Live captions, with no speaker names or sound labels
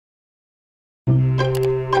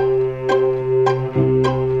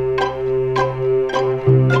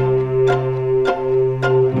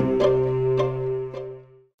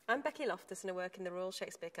practice and I work in the Royal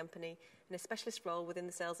Shakespeare Company in a specialist role within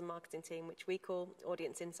the sales and marketing team, which we call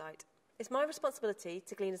Audience Insight. It's my responsibility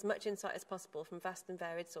to glean as much insight as possible from vast and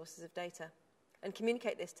varied sources of data and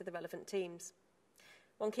communicate this to the relevant teams.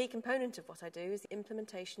 One key component of what I do is the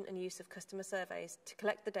implementation and use of customer surveys to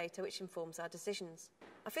collect the data which informs our decisions.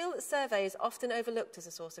 I feel that survey is often overlooked as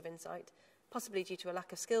a source of insight, possibly due to a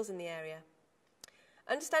lack of skills in the area.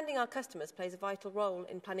 Understanding our customers plays a vital role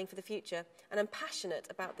in planning for the future, and I'm passionate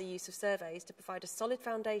about the use of surveys to provide a solid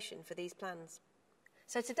foundation for these plans.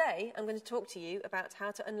 So today, I'm going to talk to you about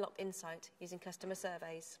how to unlock insight using customer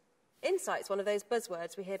surveys. Insight's one of those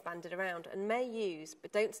buzzwords we hear bandied around and may use,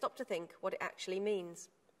 but don't stop to think what it actually means.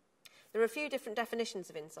 There are a few different definitions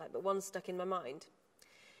of insight, but one stuck in my mind.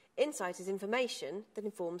 Insight is information that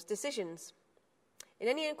informs decisions. In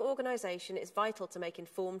any organisation, it's vital to make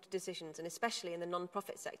informed decisions, and especially in the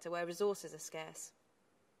non-profit sector where resources are scarce.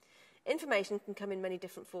 Information can come in many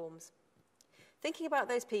different forms. Thinking about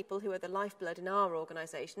those people who are the lifeblood in our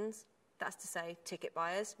organisations, that's to say ticket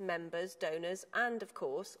buyers, members, donors, and of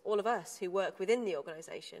course all of us who work within the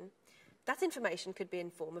organisation, that information could be in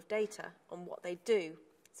form of data on what they do,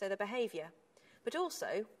 so their behaviour, but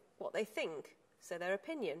also what they think, so their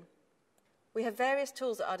opinion. We have various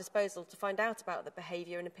tools at our disposal to find out about the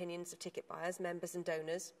behaviour and opinions of ticket buyers, members and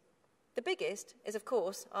donors. The biggest is, of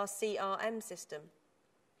course, our CRM system.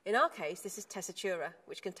 In our case, this is Tessitura,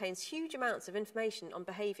 which contains huge amounts of information on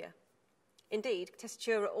behaviour. Indeed,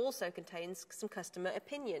 Tessitura also contains some customer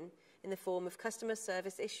opinion in the form of customer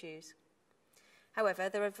service issues. However,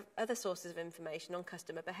 there are other sources of information on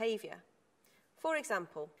customer behaviour. For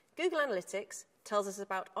example, Google Analytics tells us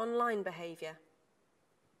about online behaviour.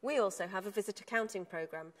 We also have a visitor counting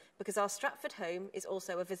programme because our Stratford home is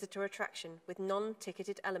also a visitor attraction with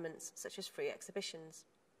non-ticketed elements such as free exhibitions.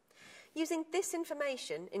 Using this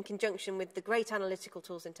information in conjunction with the great analytical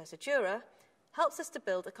tools in Tessitura helps us to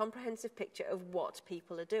build a comprehensive picture of what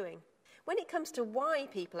people are doing. When it comes to why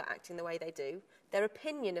people are acting the way they do, their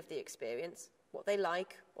opinion of the experience, what they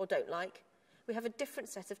like or don't like, we have a different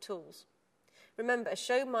set of tools. Remember, a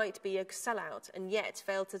show might be a sellout and yet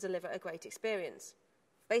fail to deliver a great experience.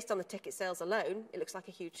 Based on the ticket sales alone, it looks like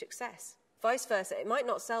a huge success. Vice versa, it might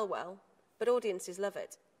not sell well, but audiences love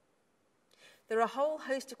it. There are a whole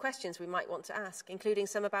host of questions we might want to ask, including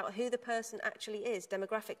some about who the person actually is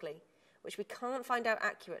demographically, which we can't find out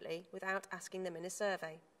accurately without asking them in a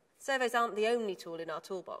survey. Surveys aren't the only tool in our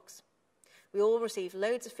toolbox. We all receive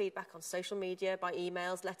loads of feedback on social media, by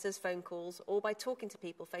emails, letters, phone calls, or by talking to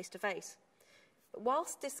people face to face. But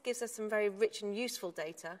whilst this gives us some very rich and useful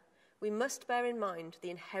data, we must bear in mind the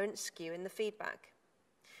inherent skew in the feedback.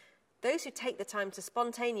 Those who take the time to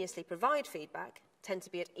spontaneously provide feedback tend to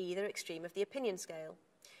be at either extreme of the opinion scale,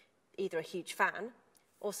 either a huge fan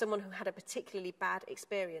or someone who had a particularly bad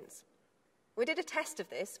experience. We did a test of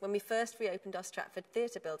this when we first reopened our Stratford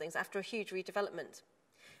theatre buildings after a huge redevelopment.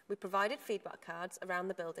 We provided feedback cards around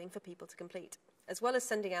the building for people to complete, as well as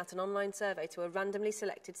sending out an online survey to a randomly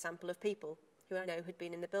selected sample of people who I know had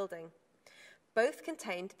been in the building. Both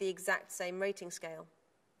contained the exact same rating scale.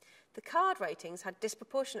 The card ratings had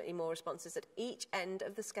disproportionately more responses at each end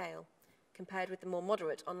of the scale, compared with the more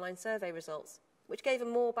moderate online survey results, which gave a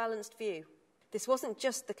more balanced view. This wasn't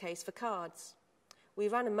just the case for cards. We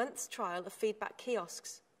ran a month's trial of feedback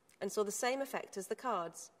kiosks and saw the same effect as the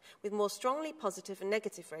cards, with more strongly positive and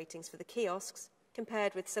negative ratings for the kiosks,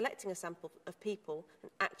 compared with selecting a sample of people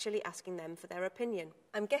and actually asking them for their opinion.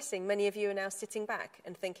 I'm guessing many of you are now sitting back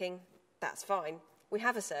and thinking, that's fine. We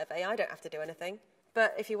have a survey, I don't have to do anything.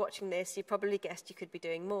 But if you're watching this, you probably guessed you could be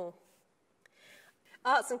doing more.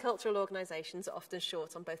 Arts and cultural organisations are often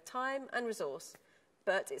short on both time and resource,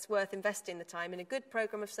 but it's worth investing the time in a good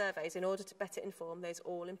programme of surveys in order to better inform those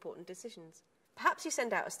all-important decisions. Perhaps you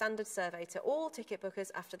send out a standard survey to all ticket bookers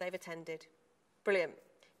after they've attended. Brilliant.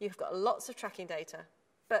 You've got lots of tracking data.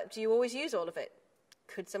 But do you always use all of it?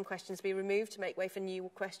 Could some questions be removed to make way for new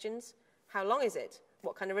questions? How long is it?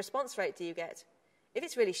 What kind of response rate do you get? If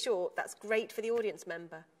it's really short, that's great for the audience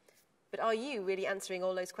member. But are you really answering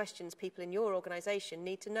all those questions people in your organisation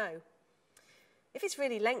need to know? If it's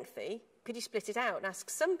really lengthy, could you split it out and ask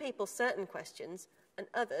some people certain questions and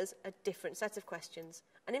others a different set of questions,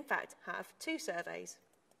 and in fact have two surveys?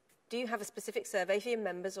 Do you have a specific survey for your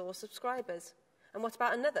members or subscribers? And what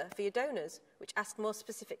about another for your donors, which ask more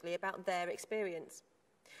specifically about their experience?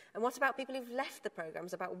 And what about people who've left the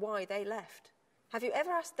programmes about why they left? Have you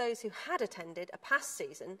ever asked those who had attended a past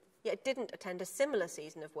season, yet didn't attend a similar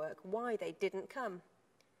season of work, why they didn't come?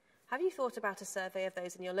 Have you thought about a survey of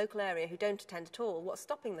those in your local area who don't attend at all? What's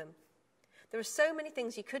stopping them? There are so many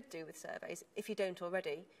things you could do with surveys, if you don't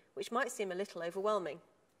already, which might seem a little overwhelming.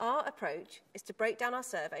 Our approach is to break down our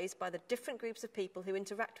surveys by the different groups of people who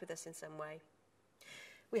interact with us in some way.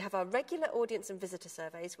 We have our regular audience and visitor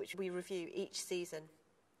surveys, which we review each season.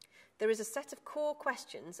 There is a set of core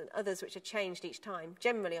questions and others which are changed each time,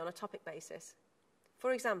 generally on a topic basis.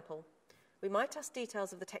 For example, we might ask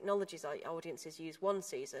details of the technologies our audiences use one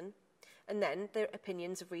season, and then their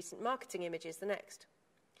opinions of recent marketing images the next.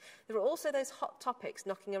 There are also those hot topics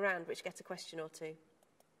knocking around which get a question or two.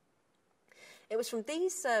 It was from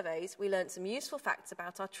these surveys we learnt some useful facts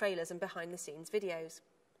about our trailers and behind-the-scenes videos.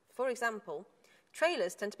 For example,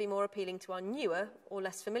 trailers tend to be more appealing to our newer or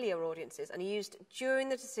less familiar audiences and are used during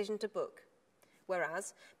the decision to book,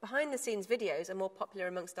 whereas behind-the-scenes videos are more popular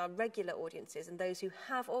amongst our regular audiences and those who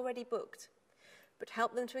have already booked, but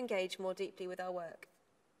help them to engage more deeply with our work.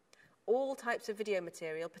 All types of video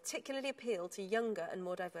material particularly appeal to younger and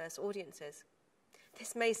more diverse audiences.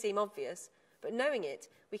 This may seem obvious, but knowing it,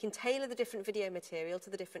 we can tailor the different video material to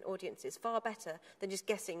the different audiences far better than just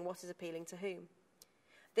guessing what is appealing to whom.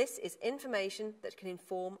 This is information that can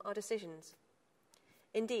inform our decisions.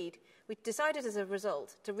 Indeed, we decided as a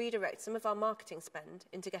result to redirect some of our marketing spend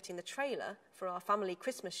into getting the trailer for our family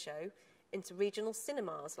Christmas show into regional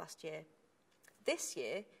cinemas last year. This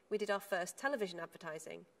year, we did our first television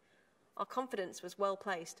advertising. Our confidence was well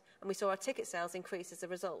placed, and we saw our ticket sales increase as a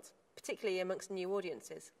result, particularly amongst new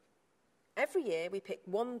audiences. Every year, we pick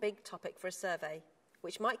one big topic for a survey,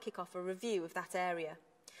 which might kick off a review of that area.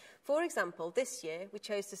 For example, this year, we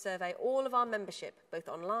chose to survey all of our membership, both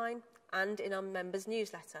online and in our members'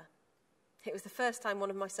 newsletter. It was the first time one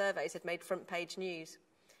of my surveys had made front-page news.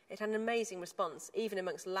 It had an amazing response, even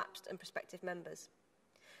amongst lapsed and prospective members.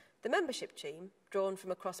 The membership team, drawn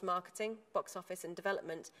from across marketing, box office and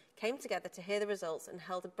development, came together to hear the results and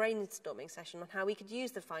held a brainstorming session on how we could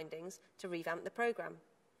use the findings to revamp the programme.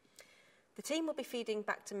 The team will be feeding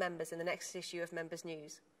back to members in the next issue of Members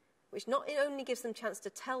News, which not only gives them a chance to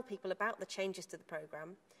tell people about the changes to the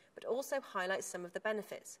programme, but also highlights some of the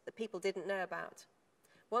benefits that people didn't know about.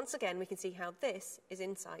 Once again, we can see how this is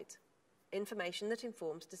insight, information that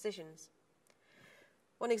informs decisions.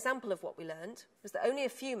 One example of what we learned was that only a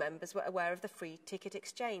few members were aware of the free ticket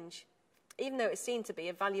exchange, even though it seemed to be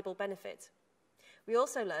a valuable benefit. We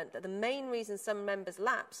also learned that the main reason some members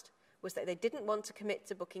lapsed was that they didn't want to commit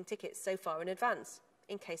to booking tickets so far in advance,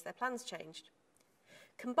 in case their plans changed.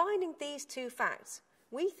 Combining these two facts,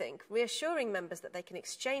 we think reassuring members that they can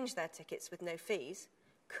exchange their tickets with no fees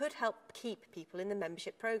could help keep people in the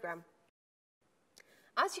membership programme.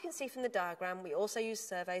 As you can see from the diagram, we also use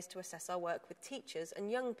surveys to assess our work with teachers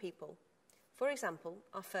and young people. For example,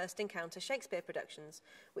 our first encounter Shakespeare productions,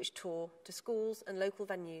 which tour to schools and local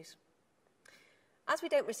venues. As we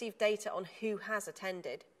don't receive data on who has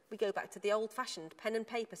attended, we go back to the old-fashioned pen and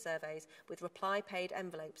paper surveys with reply-paid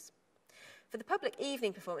envelopes. For the public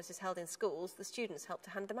evening performances held in schools, the students help to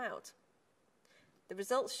hand them out. The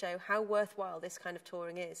results show how worthwhile this kind of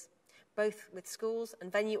touring is, both with schools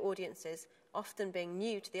and venue audiences often being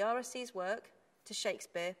new to the RSC's work, to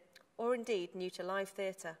Shakespeare, or indeed new to live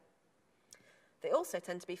theatre. They also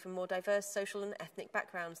tend to be from more diverse social and ethnic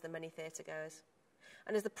backgrounds than many theatregoers.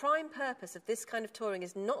 And as the prime purpose of this kind of touring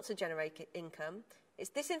is not to generate income, it's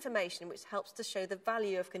this information which helps to show the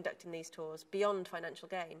value of conducting these tours beyond financial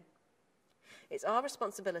gain. It's our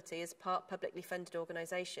responsibility as part publicly funded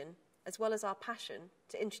organisation, as well as our passion,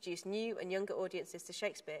 to introduce new and younger audiences to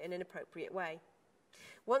Shakespeare in an appropriate way.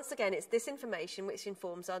 Once again, it's this information which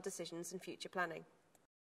informs our decisions and future planning.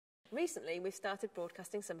 Recently, we've started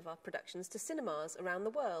broadcasting some of our productions to cinemas around the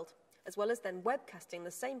world, as well as then webcasting the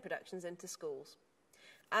same productions into schools.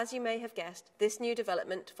 As you may have guessed, this new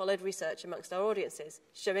development followed research amongst our audiences,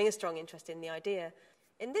 showing a strong interest in the idea.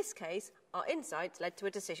 In this case, our insight led to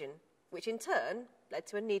a decision, which in turn led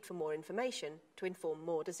to a need for more information to inform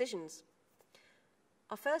more decisions.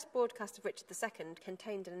 Our first broadcast of Richard II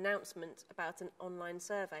contained an announcement about an online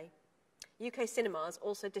survey. UK cinemas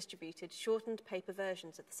also distributed shortened paper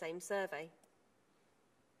versions of the same survey.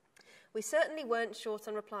 We certainly weren't short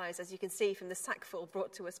on replies, as you can see from the sackful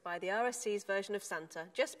brought to us by the RSC's version of Santa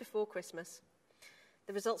just before Christmas.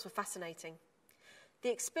 The results were fascinating.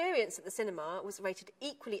 The experience at the cinema was rated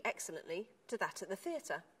equally excellently to that at the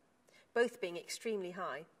theatre, both being extremely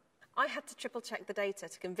high. I had to triple-check the data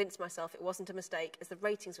to convince myself it wasn't a mistake, as the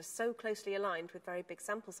ratings were so closely aligned with very big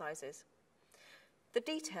sample sizes. The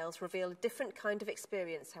details reveal a different kind of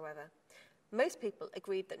experience, however. Most people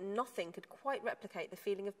agreed that nothing could quite replicate the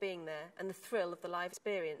feeling of being there and the thrill of the live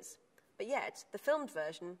experience. But yet, the filmed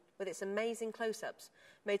version, with its amazing close-ups,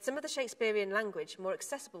 made some of the Shakespearean language more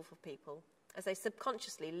accessible for people, as they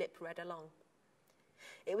subconsciously lip-read along.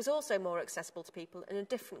 It was also more accessible to people in a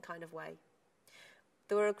different kind of way.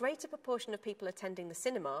 there were a greater proportion of people attending the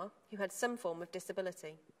cinema who had some form of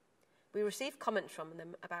disability. We received comments from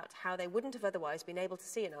them about how they wouldn't have otherwise been able to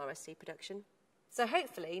see an RSC production. So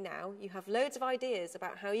hopefully now you have loads of ideas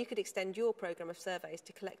about how you could extend your programme of surveys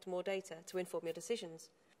to collect more data to inform your decisions.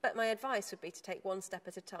 But my advice would be to take one step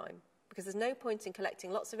at a time, because there's no point in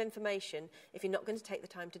collecting lots of information if you're not going to take the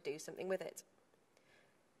time to do something with it.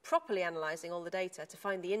 Properly analysing all the data to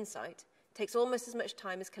find the insight takes almost as much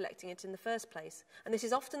time as collecting it in the first place, and this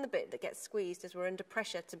is often the bit that gets squeezed as we're under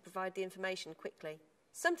pressure to provide the information quickly.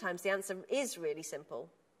 Sometimes the answer is really simple.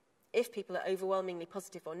 If people are overwhelmingly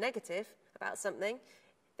positive or negative about something,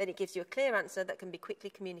 then it gives you a clear answer that can be quickly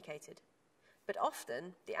communicated. But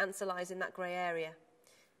often, the answer lies in that grey area,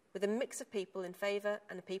 with a mix of people in favour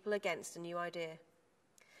and people against a new idea.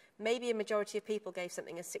 Maybe a majority of people gave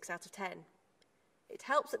something a 6 out of 10. It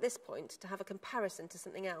helps at this point to have a comparison to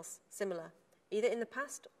something else, similar, either in the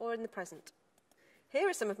past or in the present. Here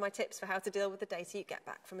are some of my tips for how to deal with the data you get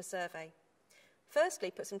back from a survey. Firstly,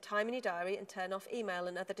 put some time in your diary and turn off email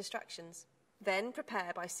and other distractions. Then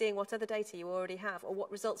prepare by seeing what other data you already have or what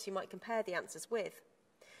results you might compare the answers with.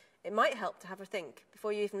 It might help to have a think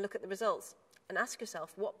before you even look at the results and ask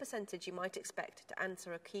yourself what percentage you might expect to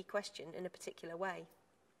answer a key question in a particular way.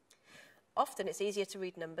 Often it's easier to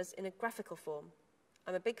read numbers in a graphical form.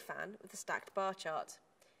 I'm a big fan of the stacked bar chart.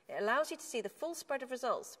 It allows you to see the full spread of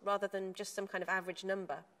results rather than just some kind of average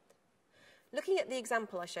number. Looking at the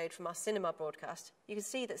example I showed from our cinema broadcast, you can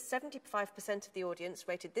see that 75% of the audience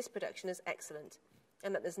rated this production as excellent,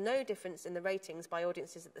 and that there's no difference in the ratings by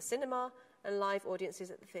audiences at the cinema and live audiences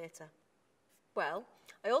at the theatre. Well,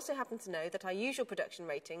 I also happen to know that our usual production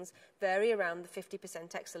ratings vary around the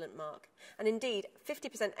 50% excellent mark, and indeed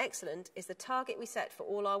 50% excellent is the target we set for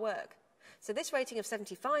all our work. So this rating of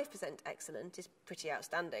 75% excellent is pretty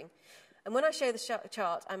outstanding, and when I show the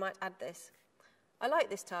chart I might add this. I like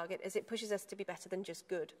this target as it pushes us to be better than just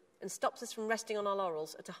good and stops us from resting on our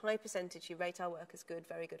laurels at a high percentage who rate our work as good,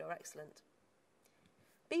 very good or excellent.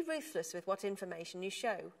 Be ruthless with what information you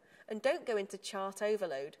show and don't go into chart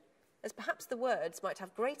overload, as perhaps the words might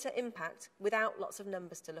have greater impact without lots of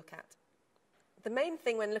numbers to look at. The main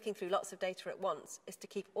thing when looking through lots of data at once is to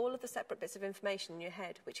keep all of the separate bits of information in your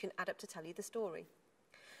head which can add up to tell you the story.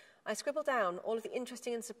 I scribble down all of the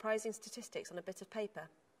interesting and surprising statistics on a bit of paper.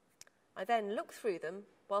 I then look through them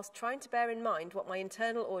whilst trying to bear in mind what my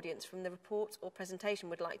internal audience from the report or presentation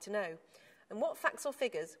would like to know and what facts or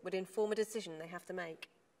figures would inform a decision they have to make.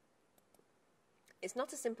 It's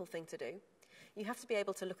not a simple thing to do. You have to be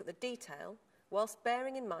able to look at the detail whilst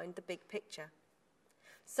bearing in mind the big picture.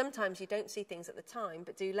 Sometimes you don't see things at the time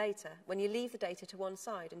but do later when you leave the data to one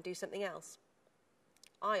side and do something else.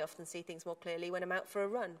 I often see things more clearly when I'm out for a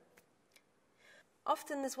run.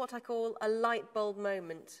 Often there's what I call a light bulb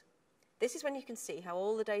moment. This is when you can see how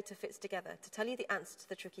all the data fits together to tell you the answer to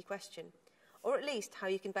the tricky question, or at least how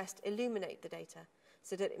you can best illuminate the data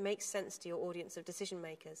so that it makes sense to your audience of decision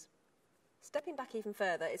makers. Stepping back even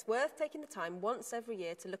further, it's worth taking the time once every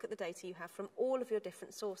year to look at the data you have from all of your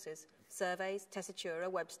different sources, surveys, Tessitura,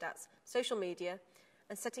 web stats, social media,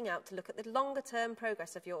 and setting out to look at the longer-term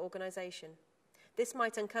progress of your organisation. This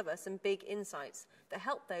might uncover some big insights that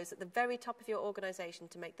help those at the very top of your organisation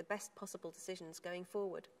to make the best possible decisions going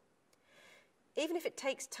forward. Even if it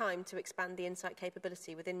takes time to expand the insight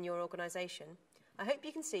capability within your organisation, I hope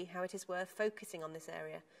you can see how it is worth focusing on this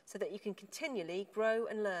area so that you can continually grow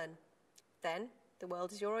and learn. Then, the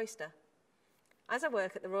world is your oyster. As I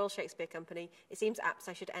work at the Royal Shakespeare Company, it seems apt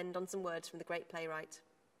I should end on some words from the great playwright.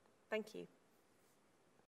 Thank you.